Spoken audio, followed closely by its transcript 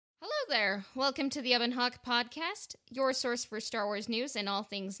there. Welcome to the Oven Hawk Podcast, your source for Star Wars news and all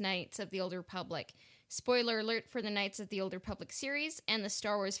things Knights of the Old Republic. Spoiler alert for the Knights of the Old Republic series and the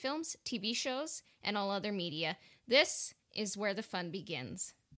Star Wars films, TV shows, and all other media. This is where the fun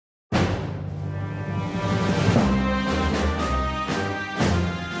begins.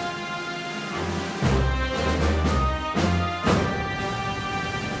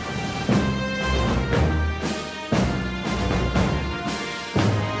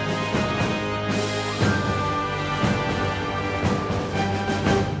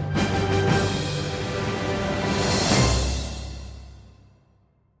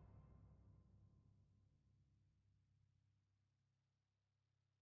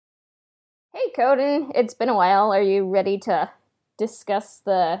 Hey, Coden, it's been a while. Are you ready to discuss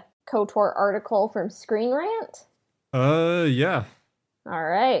the KOTOR article from Screen Rant? Yeah. All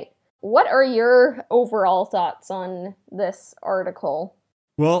right. What are your overall thoughts on this article?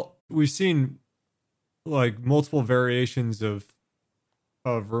 Well, we've seen multiple variations of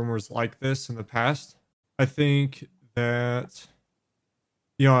rumors like this in the past. I think that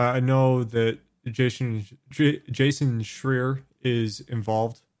I know that Jason Schreier is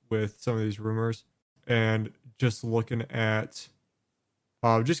involved with some of these rumors, and just looking at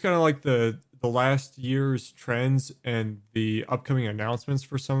just kind of like the last year's trends and the upcoming announcements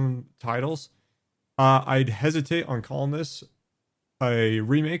for some titles, I'd hesitate on calling this a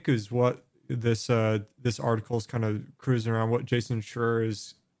remake, is what this article is kind of cruising around. What Jason Schreier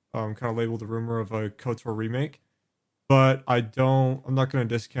is kind of labeled the rumor of a KOTOR remake, but I'm not going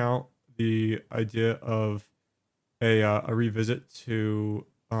to discount the idea of a revisit to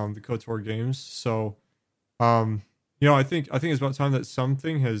the KOTOR games. So, I think it's about time that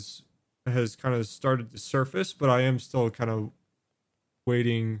something has kind of started to surface, but I am still kind of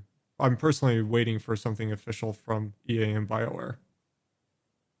waiting. I'm personally waiting for something official from EA and BioWare.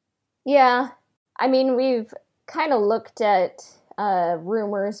 Yeah, I mean, we've kind of looked at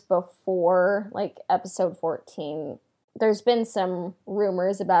rumors before, like episode 14. There's been some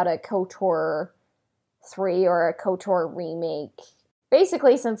rumors about a KOTOR 3 or a KOTOR remake.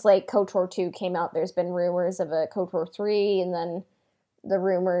 Basically, since like KOTOR 2 came out, there's been rumors of a KOTOR 3, and then the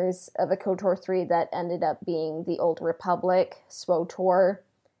rumors of a KOTOR 3 that ended up being the Old Republic, SWOTOR.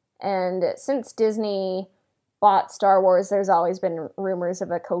 And since Disney bought Star Wars, there's always been rumors of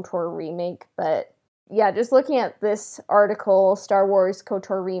a KOTOR remake. But yeah, just looking at this article, Star Wars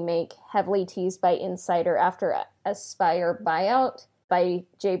KOTOR remake heavily teased by Insider after Aspire buyout by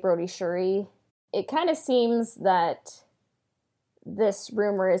J. Brody Shuri. It kind of seems that this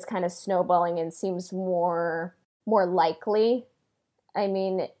rumor is kind of snowballing and seems more likely. I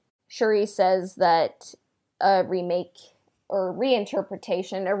mean, Shuri says that a remake or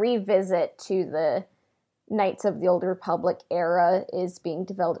reinterpretation, a revisit to the Knights of the Old Republic era is being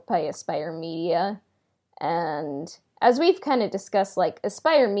developed by Aspire Media. And as we've kind of discussed, like,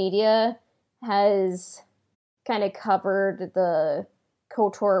 Aspire Media has kind of covered the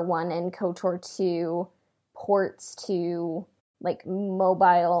KOTOR 1 and KOTOR 2 ports to like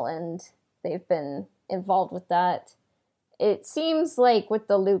mobile, and they've been involved with that. It seems like with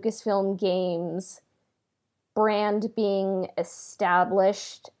the Lucasfilm Games brand being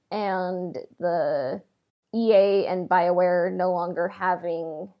established and the EA and BioWare no longer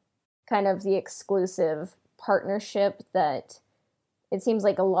having kind of the exclusive partnership, that it seems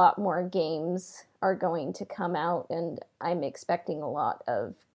like a lot more games are going to come out, and I'm expecting a lot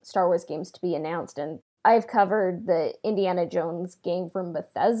of Star Wars games to be announced. And I've covered the Indiana Jones game from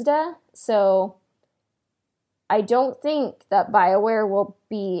Bethesda, so I don't think that BioWare will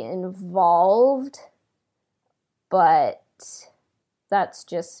be involved, but that's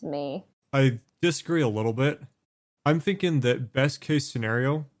just me. I disagree a little bit. I'm thinking that best case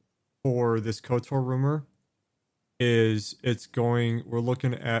scenario for this KOTOR rumor is we're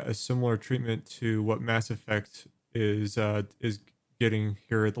looking at a similar treatment to what Mass Effect is getting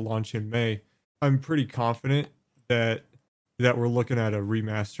here at the launch in May. I'm pretty confident that we're looking at a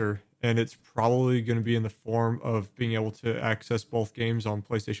remaster, and it's probably going to be in the form of being able to access both games on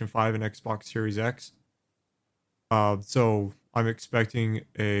PlayStation 5 and Xbox Series X. So I'm expecting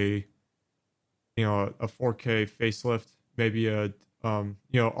a 4K facelift, maybe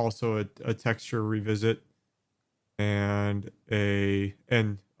also a texture revisit, and a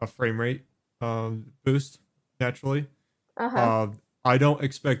frame rate boost naturally. I don't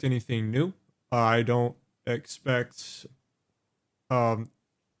expect anything new. I don't expect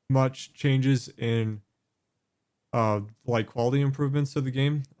much changes in quality improvements of the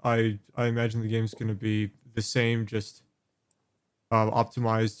game. I imagine the game's going to be the same, just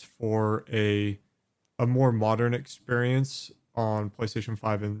optimized for a more modern experience on PlayStation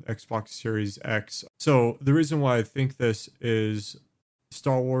 5 and Xbox Series X. So the reason why I think this is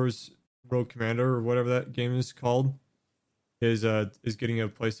Star Wars Rogue Commander or whatever that game is called is getting a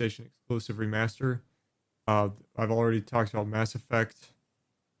PlayStation exclusive remaster. I've already talked about Mass Effect,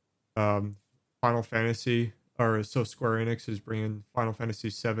 Final Fantasy, or so Square Enix is bringing Final Fantasy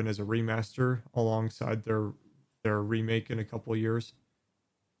VII as a remaster alongside their remake in a couple of years.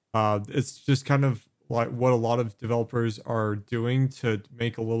 It's just kind of like what a lot of developers are doing to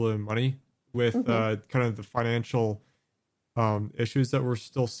make a little bit of money with kind of the financial issues that we're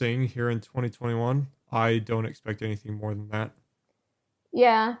still seeing here in 2021. I don't expect anything more than that.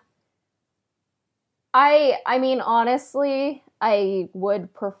 Yeah. I mean, honestly, I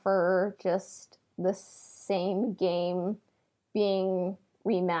would prefer just the same game being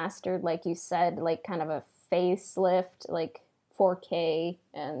remastered, like you said, like kind of a facelift, like 4K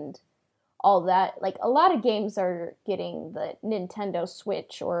and all that. Like a lot of games are getting the Nintendo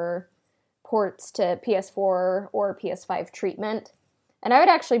Switch or ports to PS4 or PS5 treatment. And I would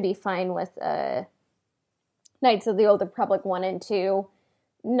actually be fine with Knights of the Old Republic 1 and 2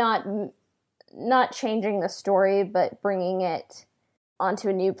 not not changing the story but bringing it onto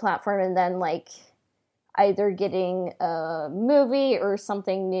a new platform and then like either getting a movie or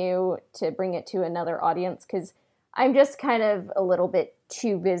something new to bring it to another audience because I'm just kind of a little bit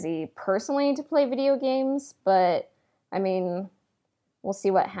too busy personally to play video games, but I mean, we'll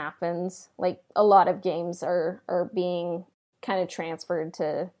see what happens. Like a lot of games are being kind of transferred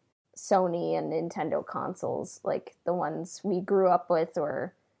to Sony and Nintendo consoles, like the ones we grew up with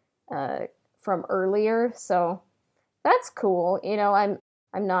or from earlier. So that's cool. You know, I'm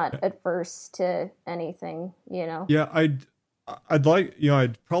not adverse to anything. You know. Yeah, I'd like,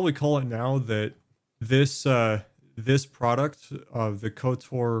 I'd probably call it now that this this product of the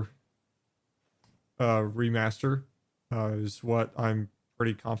KOTOR remaster is what I'm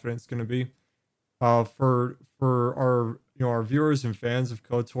pretty confident it's going to be. For our our viewers and fans of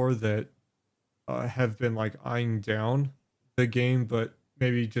KOTOR that have been like eyeing down the game, but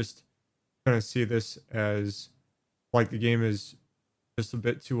maybe just kind of see this as like the game is just a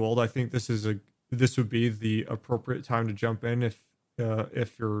bit too old. I think this would be the appropriate time to jump in if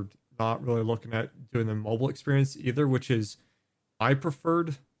you're not really looking at doing the mobile experience either, which is my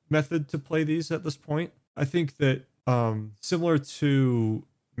preferred method to play these at this point. I think that similar to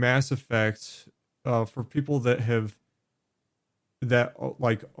Mass Effect, for people that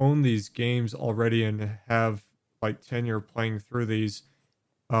like own these games already and have like tenure playing through these,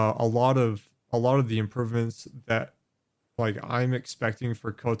 a lot of the improvements that like I'm expecting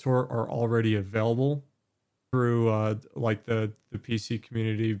for KOTOR are already available through like the PC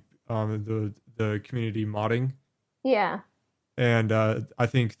community, the community modding. Yeah. And I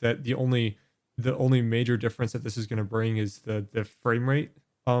think that the only major difference that this is going to bring is the frame rate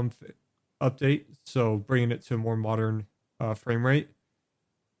update. So bringing it to a more modern frame rate.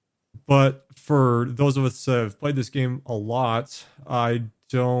 But for those of us that have played this game a lot, I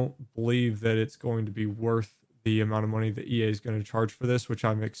don't believe that it's going to be worth the amount of money that EA is going to charge for this, which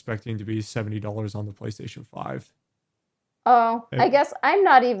I'm expecting to be $70 on the PlayStation 5. Oh, I guess I'm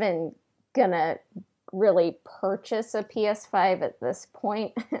not even gonna really purchase a PS5 at this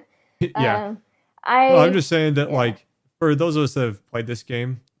point. Yeah. I'm just saying that like for those of us that have played this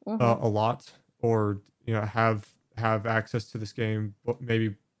game a lot, or have access to this game, but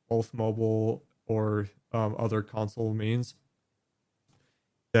maybe both mobile or other console means,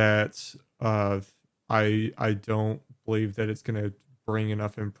 that I don't believe that it's going to bring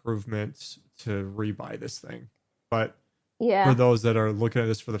enough improvements to rebuy this thing. But for those that are looking at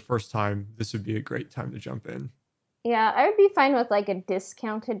this for the first time, this would be a great time to jump in. Yeah, I would be fine with like a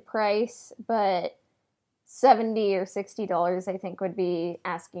discounted price, but $70 or $60 I think would be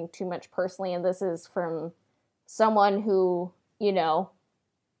asking too much personally, and this is from someone who,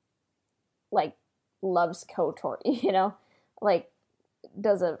 like loves KOTOR, like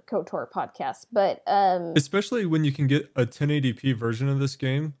does a KOTOR podcast, but especially when you can get a 1080p version of this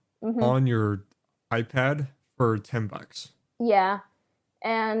game on your iPad for $10. Yeah,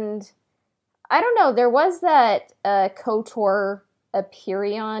 and I don't know. There was that KOTOR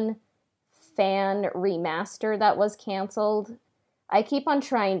Aperion fan remaster that was canceled. I keep on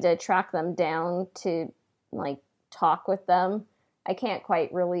trying to track them down to like talk with them. I can't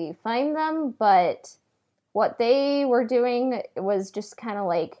quite really find them, but what they were doing was just kind of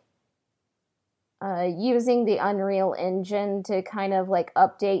like using the Unreal Engine to kind of like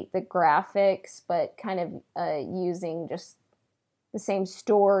update the graphics, but kind of using just the same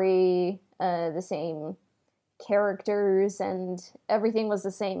story, the same characters, and everything was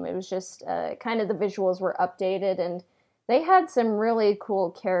the same. It was just kind of the visuals were updated, and they had some really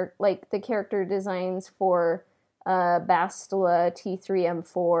cool like the character designs for Bastila,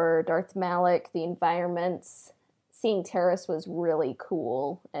 T3M4, Darth Malik, the environments. Seeing Terrace was really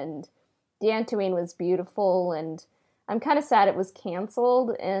cool, and Dantooine was beautiful, and I'm kind of sad it was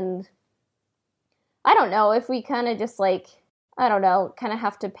canceled, and I don't know if we kind of just like, I don't know, kind of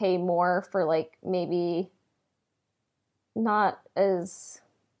have to pay more for like maybe not as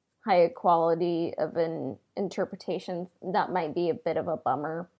high a quality of an interpretation. That might be a bit of a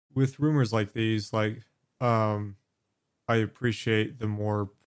bummer. With rumors like these, like, I appreciate the more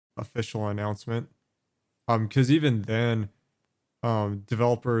official announcement. Because even then,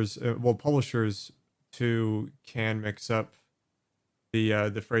 developers, well, publishers too can mix up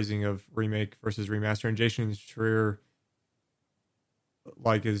the phrasing of remake versus remaster. And Jason Schreier,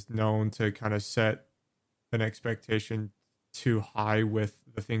 like, is known to kind of set an expectation too high with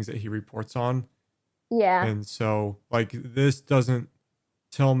the things that he reports on. Yeah. And so, like, this doesn't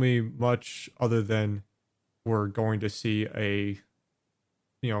tell me much other than we're going to see a,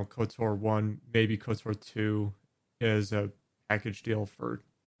 KOTOR 1, maybe KOTOR 2 is a package deal for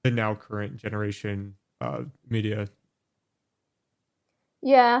the now current generation media.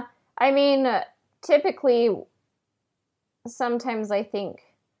 Yeah. I mean, typically, sometimes I think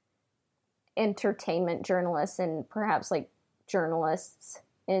entertainment journalists and perhaps like journalists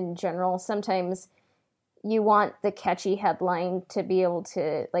in general, sometimes you want the catchy headline to be able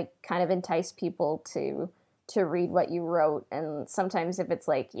to like kind of entice people to read what you wrote. And sometimes if it's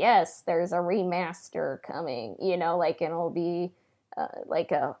like, yes, there's a remaster coming, like, and it'll be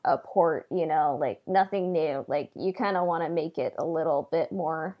like a port, like nothing new, like you kind of want to make it a little bit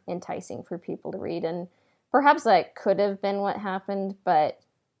more enticing for people to read. And perhaps that could have been what happened, but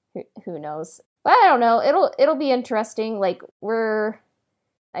who knows. But I don't know, it'll be interesting. Like,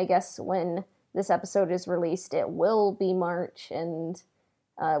 I guess when this episode is released, it will be March, and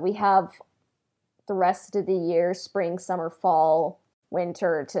we have the rest of the year, spring, summer, fall,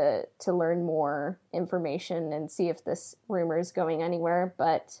 winter, to learn more information and see if this rumor is going anywhere.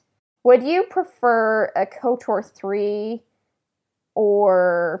 But would you prefer a KOTOR 3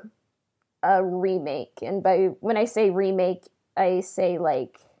 or a remake? And when I say remake, I say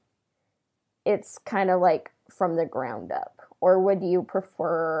like it's kind of like from the ground up. Or would you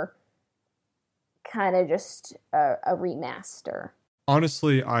prefer kind of just a remaster?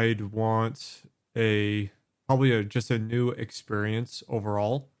 Honestly, I'd want just a new experience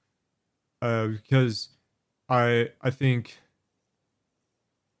overall, because I think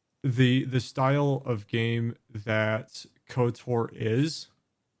the style of game that KOTOR is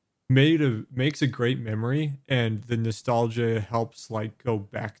makes a great memory, and the nostalgia helps like go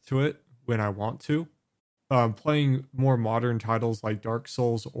back to it when I want to. Playing more modern titles like Dark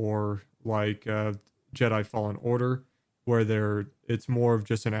Souls or like Jedi Fallen Order, where it's more of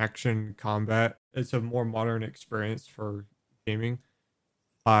just an action combat. It's a more modern experience for gaming.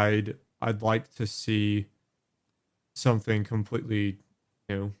 I'd like to see something completely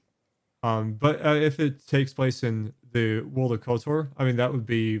new. But if it takes place in the world of KOTOR, I mean that would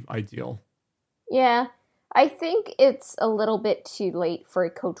be ideal. Yeah, I think it's a little bit too late for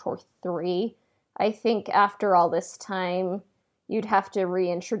a KOTOR 3. I think after all this time, you'd have to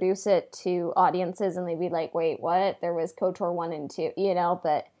reintroduce it to audiences and they'd be like, wait, what? There was KOTOR 1 and 2,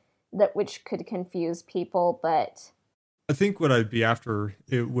 but which could confuse people. But I think what I'd be after,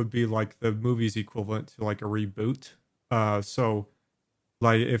 it would be like the movie's equivalent to like a reboot. So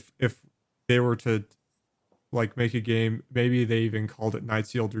like if they were to like make a game, maybe they even called it Knights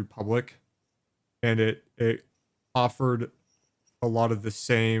of the Old Republic, and it offered a lot of the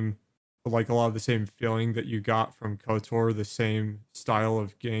same feeling that you got from KOTOR, the same style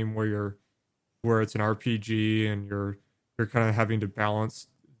of game where it's an RPG and you're kind of having to balance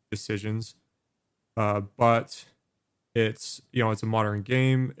decisions. But it's a modern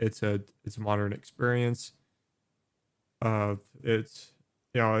game. It's a modern experience. It's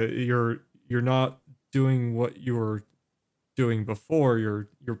you're not doing what you were doing before.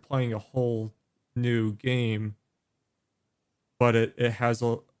 You're playing a whole new game, but it has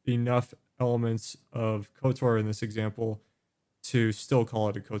enough elements of KOTOR in this example to still call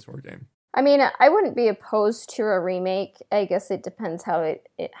it a KOTOR game. I mean, I wouldn't be opposed to a remake. I guess it depends how it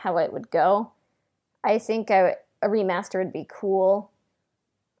would go. I think a remaster would be cool.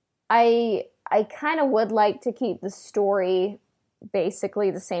 I kind of would like to keep the story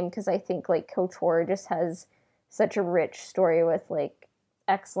basically the same because I think like KOTOR just has such a rich story with like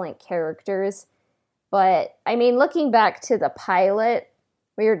excellent characters. But I mean, looking back to the pilot,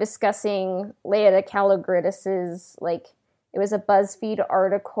 we were discussing Leia Kalogridis's, like, it was a BuzzFeed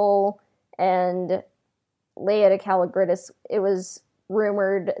article, and Leia Calligridis, it was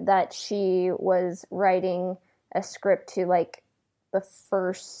rumored that she was writing a script to like the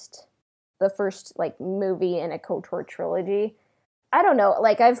first like movie in a KOTOR trilogy. I don't know.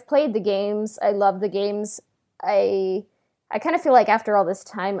 Like, I've played the games. I love the games. I kind of feel like after all this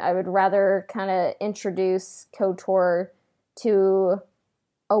time, I would rather kind of introduce KOTOR to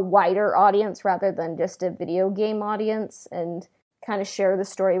a wider audience rather than just a video game audience, and kind of share the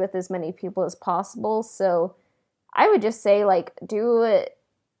story with as many people as possible. So I would just say, like, do a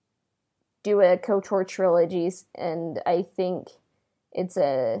KOTOR trilogy, and I think it's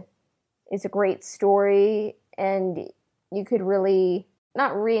a great story, and you could really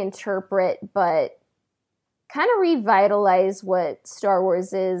not reinterpret, but kind of revitalize what Star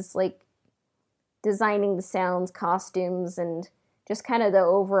Wars is, like designing the sounds, costumes, and just kind of the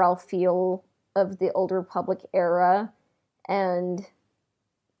overall feel of the Old Republic era, and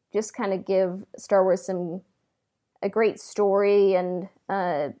just kind of give Star Wars a great story and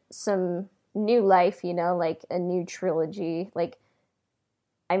some new life, you know, like a new trilogy. Like,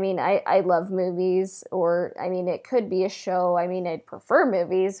 I mean, I love movies, or, I mean, it could be a show. I mean, I'd prefer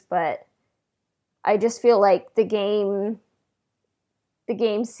movies, but I just feel like the game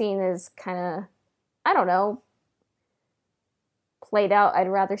scene is kind of, I don't know, played out. I'd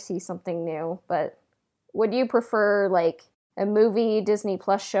rather see something new. But would you prefer like a movie, Disney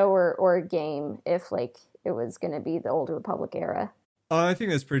Plus show, or a game if like it was going to be the Old Republic era? I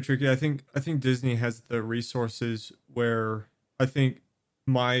think that's pretty tricky. I think Disney has the resources where I think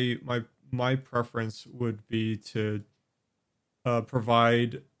my preference would be to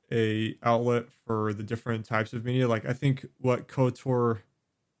provide a outlet for the different types of media. Like, I think what KOTOR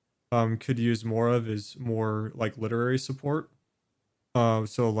could use more of is more like literary support.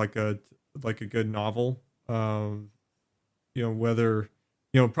 So like a good novel. Whether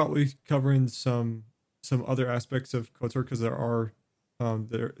probably covering some other aspects of KOTOR, because there are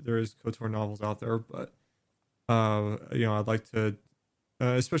there is KOTOR novels out there, but I'd like to,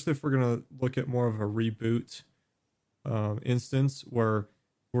 especially if we're gonna look at more of a reboot instance where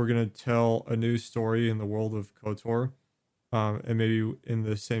we're gonna tell a new story in the world of KOTOR, and maybe in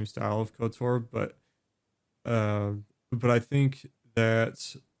the same style of KOTOR, but I think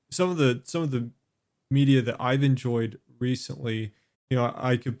that some of the media that I've enjoyed recently,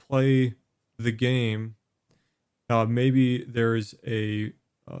 I could play the game. Maybe there's a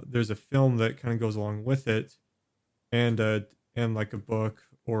film that kind of goes along with it, and like a book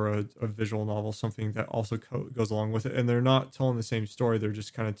or a visual novel, something that also goes along with it. And they're not telling the same story. They're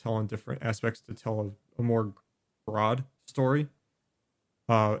just kind of telling different aspects to tell a more broad story.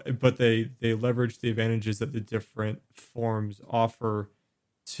 But they leverage the advantages that the different forms offer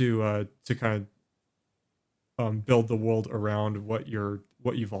to kind of build the world around what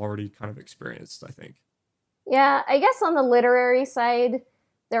you've already kind of experienced, I think. Yeah, I guess on the literary side,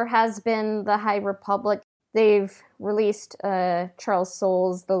 there has been the High Republic. They've released Charles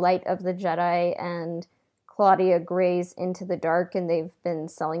Soule's The Light of the Jedi and Claudia Gray's Into the Dark, and they've been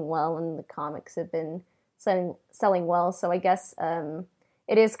selling well, and the comics have been selling well. So I guess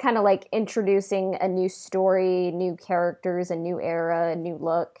it is kind of like introducing a new story, new characters, a new era, a new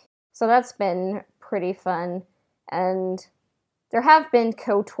look. So that's been pretty fun. And there have been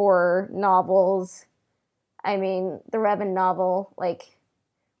KOTOR novels. I mean, the Revan novel, like,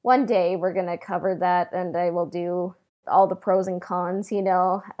 one day we're going to cover that, and I will do all the pros and cons,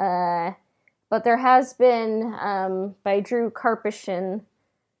 but there has been, by Drew Karpyshyn,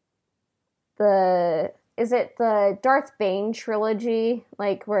 is it the Darth Bane trilogy?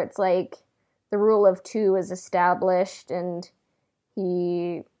 Like, where it's like the rule of two is established, and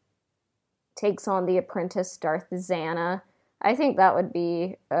he takes on the apprentice Darth Zana. I think that would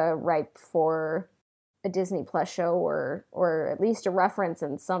be ripe for a Disney Plus show, or at least a reference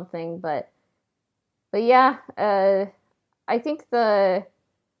in something. But yeah, I think the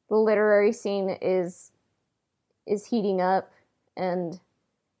literary scene is heating up, and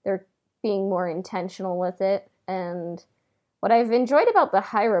they're being more intentional with it. And what I've enjoyed about the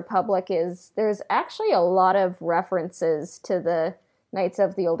High Republic is there's actually a lot of references to the Knights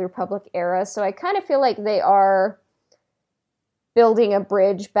of the Old Republic era. So I kind of feel like they are building a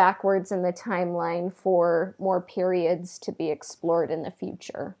bridge backwards in the timeline for more periods to be explored in the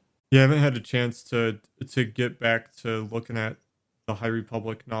future. Yeah, I haven't had a chance to get back to looking at the High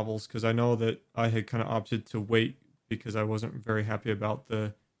Republic novels, because I know that I had kind of opted to wait because I wasn't very happy about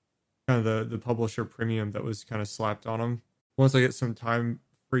the kind of the publisher premium that was kind of slapped on them. Once I get some time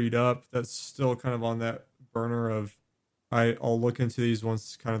freed up, that's still kind of on that burner of I'll look into these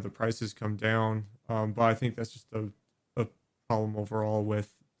once kind of the prices come down. But I think that's just a problem overall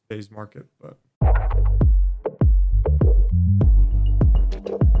with today's market. But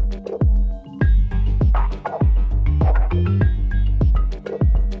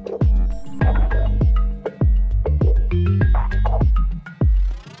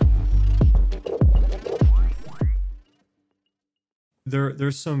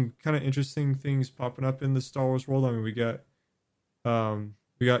there's some kind of interesting things popping up in the Star Wars world. I mean, we got Ian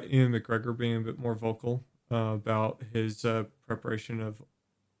McGregor being a bit more vocal about his preparation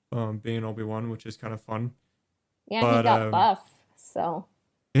of being Obi-Wan, which is kind of fun. Yeah, he But got buff, so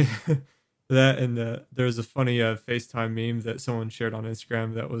that and there's a funny FaceTime meme that someone shared on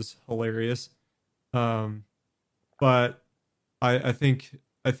Instagram that was hilarious. Um, but I think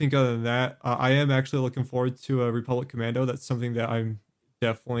other than that, I am actually looking forward to a Republic Commando. That's something that I'm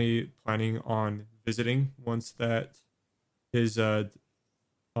definitely planning on visiting is once that's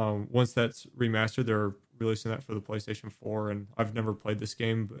remastered. They're releasing that for the PlayStation 4, and I've never played this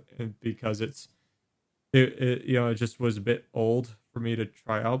game, because it it just was a bit old for me to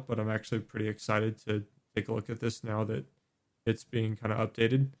try out. But I'm actually pretty excited to take a look at this now that it's being kind of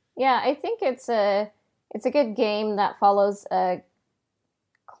updated. yeah, I think it's a good game that follows a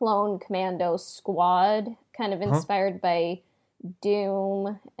clone commando squad, kind of Huh? inspired by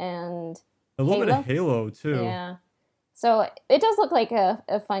Doom and A little bit of Halo. Halo too. Yeah. So it does look like a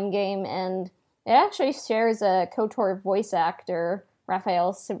fun game, and it actually shares a KOTOR voice actor,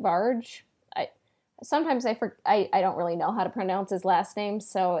 Raphael Sivarge. I sometimes I don't really know how to pronounce his last name,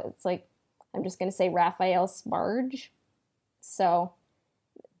 so it's like I'm just gonna say Raphael Sivarge. So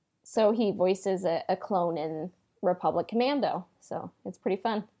he voices a clone in Republic Commando, so it's pretty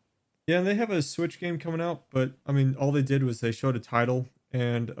fun. Yeah, and they have a Switch game coming out, but I mean, all they did was they showed a title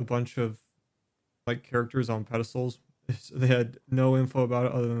and a bunch of like characters on pedestals. They had no info about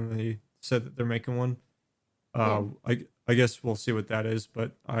it other than they said that they're making one. Yeah. I guess we'll see what that is,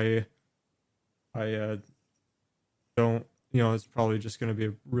 but I don't, it's probably just going to be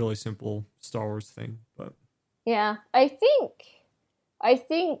a really simple Star Wars thing. But Yeah. I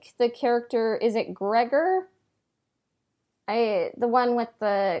think the character, is it Gregor? The one with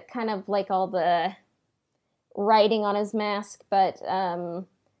the kind of like all the writing on his mask, but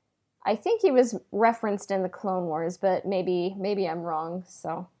I think he was referenced in the Clone Wars, but maybe I'm wrong.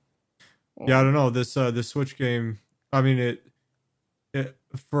 So yeah, I yeah, don't know this Switch game. I mean, it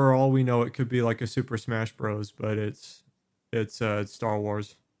for all we know, it could be like a Super Smash Bros, but it's Star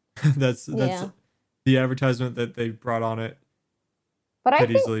Wars. That's yeah. the advertisement that they brought on it But I could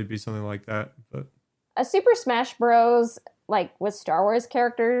think easily be something like that. But a Super Smash Bros. Like with Star Wars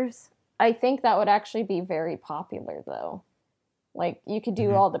characters, I think that would actually be very popular though. Like you could do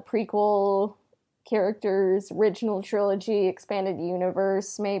mhm. all the prequel characters, original trilogy, expanded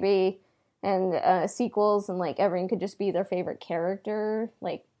universe, maybe, and sequels, and like everyone could just be their favorite character.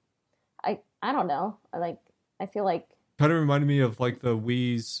 Like I don't know. I feel like Kind of reminded me of like the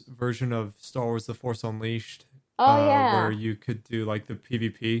Wii's version of Star Wars: The Force Unleashed, oh where yeah, you could do like the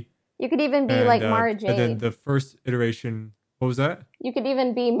PvP, you could even be like Mara and then Jade. the first iteration. What was that? You could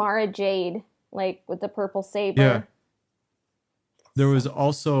even be Mara Jade, like with the purple Yeah, saber. there was So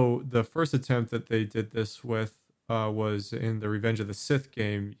also the first attempt that they did this with was in the Revenge of the Sith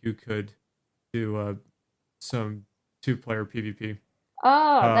game. You could do some two-player PvP.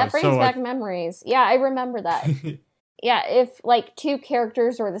 oh, that brings So back memories. Yeah, I remember that. Yeah, if like two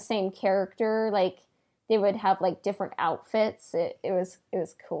characters were the same character, like they would have like different outfits. It was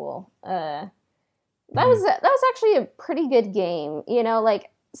cool. Mhm. That was actually a pretty good game. You know, like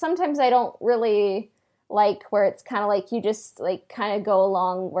sometimes I don't really like where it's kind of like you just like kind of go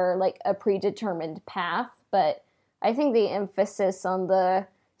along where like a predetermined path, but I think the emphasis on the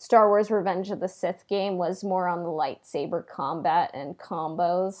Star Wars Revenge of the Sith game was more on the lightsaber combat and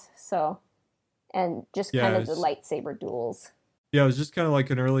combos. So, and just kind Yeah, of the lightsaber duels. yeah, it was just kind of like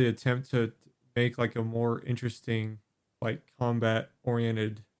an early attempt to make like a more interesting, like combat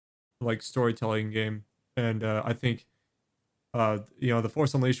oriented, like storytelling game. And I think, the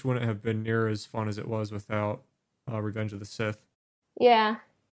Force Unleashed wouldn't have been near as fun as it was without Revenge of the Sith. Yeah.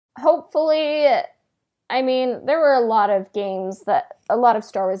 Hopefully, I mean, there were a lot of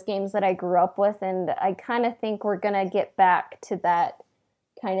Star Wars games that I grew up with, and I kind of think we're gonna get back to that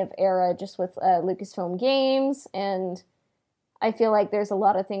kind of era just with Lucasfilm games, and I feel like there's a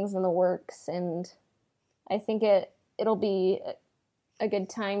lot of things in the works, and I think it'll be a good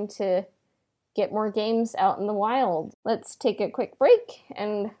time to get more games out in the wild. Let's take a quick break,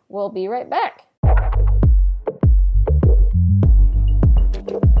 and we'll be right back.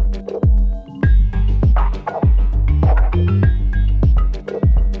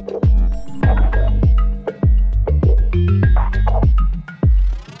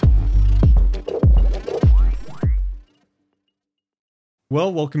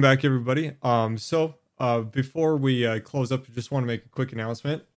 Well, welcome back, everybody. Before we close up, I just want to make a quick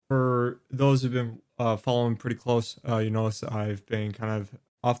announcement for those who've been following pretty close. You notice I've been kind of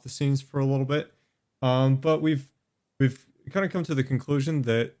off the scenes for a little bit, but we've kind of come to the conclusion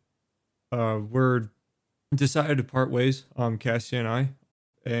that we're decided to part ways, Cassie and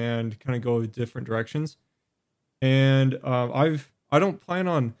and kind of go different directions. And I don't plan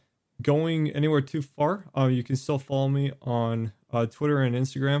on going anywhere too far. You can still follow me on Twitter and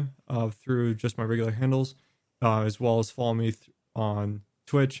Instagram through just my regular handles, as well as follow me on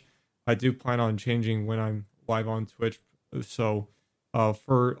Twitch. I do plan on changing when I'm live on Twitch. So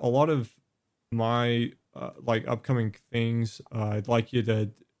for a lot of my like upcoming things, I'd like you to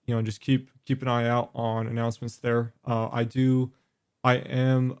just keep an eye out on announcements there. I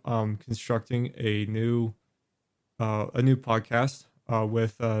am constructing a new podcast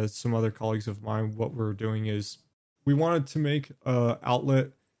with some other colleagues of mine. What we're doing is we wanted to make a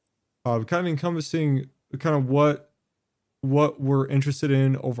outlet kind of encompassing kind of what we're interested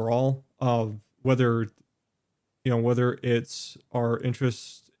in overall, whether whether it's our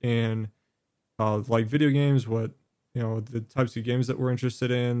interest in like video games, what the types of games that we're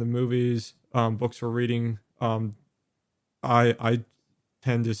interested in, the movies, books we're reading. I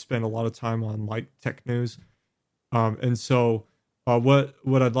tend to spend a lot of time on like tech news. And so what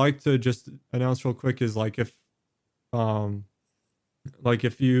I'd like to just announce real quick is um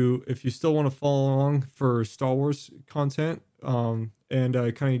if you still want to follow along for Star Wars content and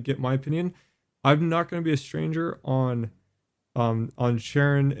kind of get my opinion, I'm not going to be a stranger on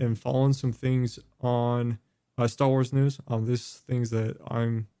sharing and following some things on Star Wars news. This things that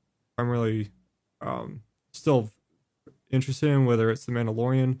I'm primarily still interested in, whether it's The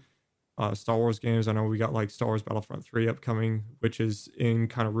Mandalorian, Star Wars games. I know we got like Star Wars Battlefront 3 upcoming, which is in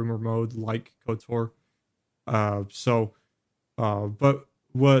kind of rumor mode like KOTOR. But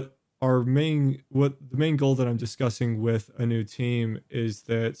what the main goal that I'm discussing with a new team is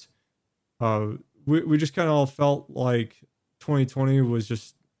that we just kind of all felt like 2020 was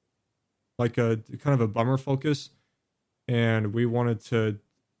just like a kind of a bummer focus, and we wanted to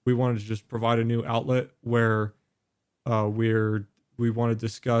just provide a new outlet where we want to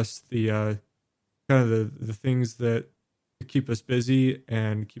discuss the kind of the things that keep us busy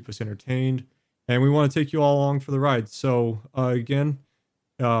and keep us entertained, and we want to take you all along for the ride. So again,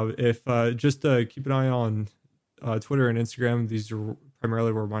 if just keep an eye on Twitter and Instagram. These are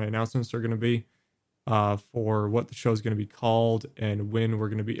primarily where my announcements are going to be for what the show is going to be called and when we're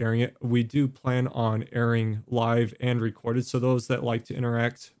going to be airing it. We do plan on airing live and recorded, so those that like to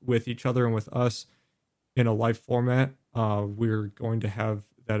interact with each other and with us in a live format, we're going to have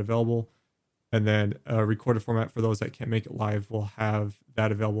that available. And then a recorded format for those that can't make it live, we'll have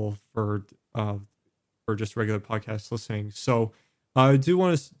that available for just regular podcast listening. So I do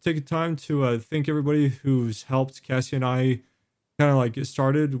want to take a time to thank everybody who's helped Cassie and I kind of like get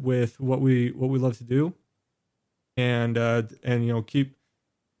started with what we love to do, and keep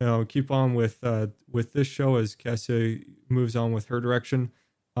on with this show as Cassie moves on with her direction.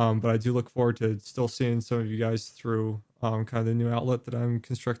 But I do look forward to still seeing some of you guys through kind of the new outlet that I'm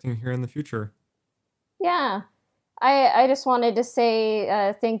constructing here in the future. Yeah. I just wanted to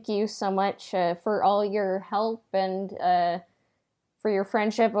say thank you so much for all your help and for your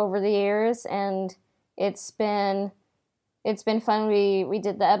friendship over the years. And it's been fun. We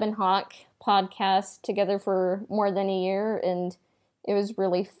did the Ebb and Hawk podcast together for more than a year, and it was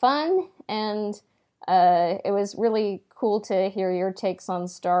really fun. And it was really cool to hear your takes on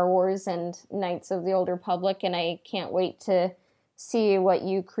Star Wars and Knights of the Old Republic, and I can't wait to see what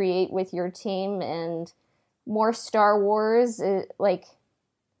you create with your team and more Star Wars, more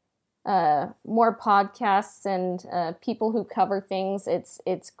podcasts and people who cover things.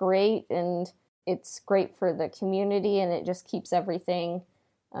 It's great, and it's great for the community, and it just keeps everything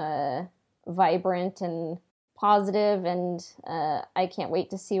vibrant and positive, and I can't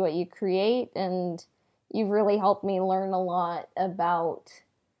wait to see what you create. And you've really helped me learn a lot about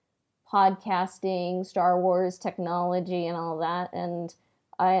podcasting, Star Wars, technology, and all that. And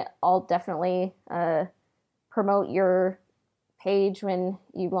I'll definitely promote your page when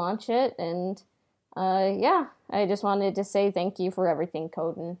you launch it. And yeah, I just wanted to say thank you for everything,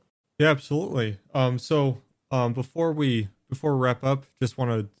 Coden. Yeah, absolutely. Before we wrap up, just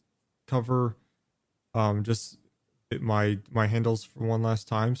want to cover just my handles for one last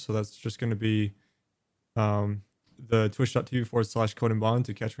time. So that's just going to be the twitch.tv/CodenBond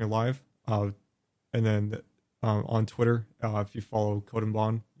to catch me live. And then on Twitter, if you follow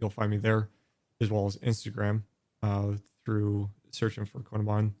CodenBond, you'll find me there, as well as Instagram through searching for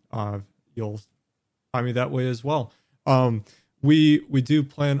CodenBond. You'll find me that way as well. We do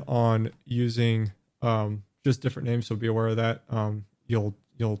plan on using just different names, so be aware of that. You'll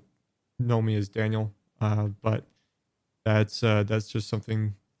know me as Daniel, but that's just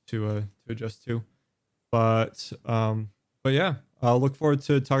something to adjust to. But But yeah, I'll look forward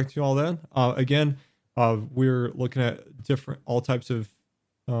to talking to you all then. Again, we're looking at all types of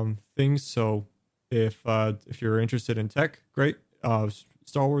things. So if you're interested in tech, great.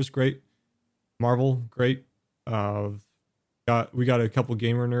 Star Wars, great. Marvel, great. We got a couple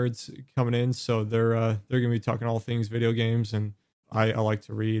gamer nerds coming in, so they're gonna be talking all things video games, and I like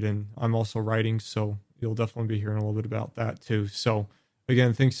to read, and I'm also writing, so you'll definitely be hearing a little bit about that too. So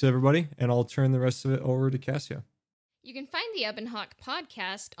again, thanks to everybody, and I'll turn the rest of it over to Cassia. You can find the Ebonhawk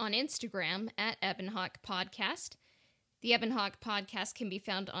Podcast on Instagram at Ebonhawk Podcast. The Ebonhawk Podcast can be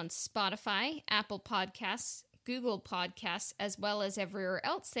found on Spotify, Apple Podcasts, Google Podcasts, as well as everywhere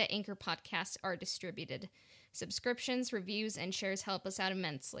else that Anchor Podcasts are distributed. Subscriptions, reviews, and shares help us out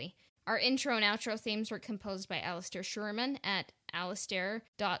immensely. Our intro and outro themes were composed by Alistair Sherman at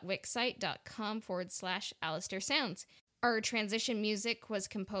alistair.wixsite.com/Alistair Sounds. Our transition music was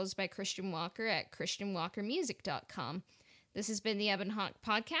composed by Christian Walker at christianwalkermusic.com. This has been the Ebonhawk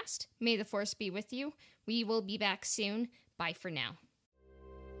Podcast. May the Force be with you. We will be back soon. Bye for now.